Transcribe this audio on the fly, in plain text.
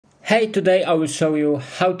Hey, today I will show you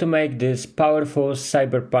how to make this powerful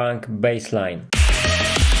cyberpunk bass line.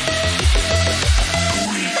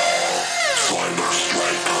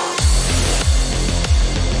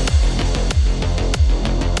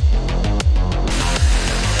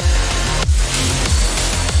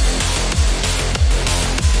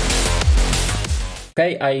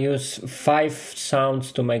 Okay, I use 5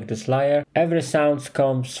 sounds to make this layer. Every sound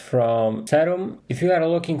comes from Serum. If you are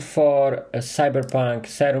looking for a Cyberpunk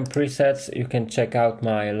Serum presets, you can check out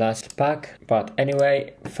my last pack. But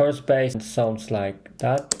anyway, first bass sounds like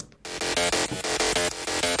that.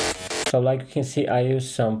 So like you can see, I use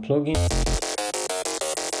some plugins.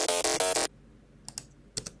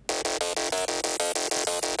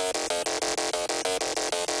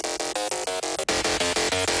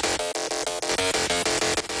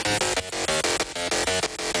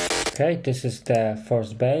 Okay, this is the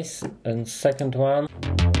first bass, and second one.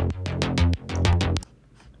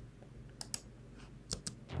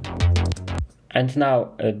 And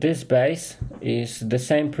now this bass is the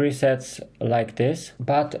same presets like this,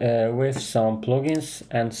 but with some plugins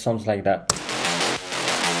and sounds like that.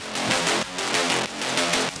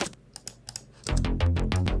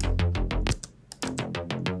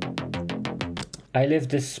 I leave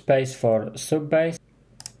this space for sub bass.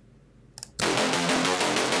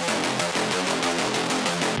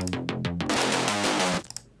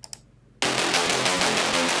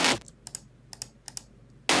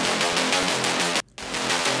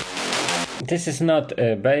 This is not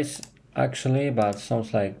a bass actually, but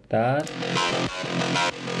sounds like that.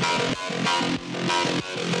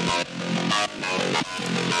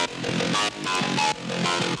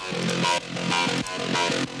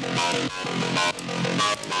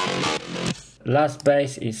 Last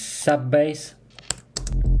bass is sub bass.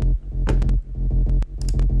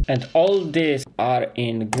 And all these are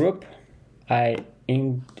in group.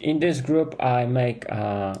 In this group I make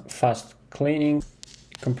a fast cleaning,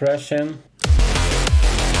 compression,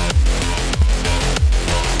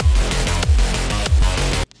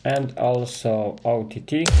 and also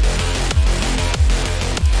OTT.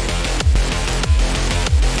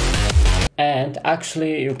 And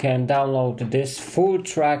actually you can download this full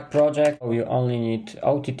track project. You only need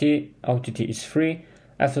OTT. OTT is free,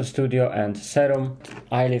 FL Studio and Serum.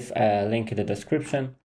 I leave a link in the description.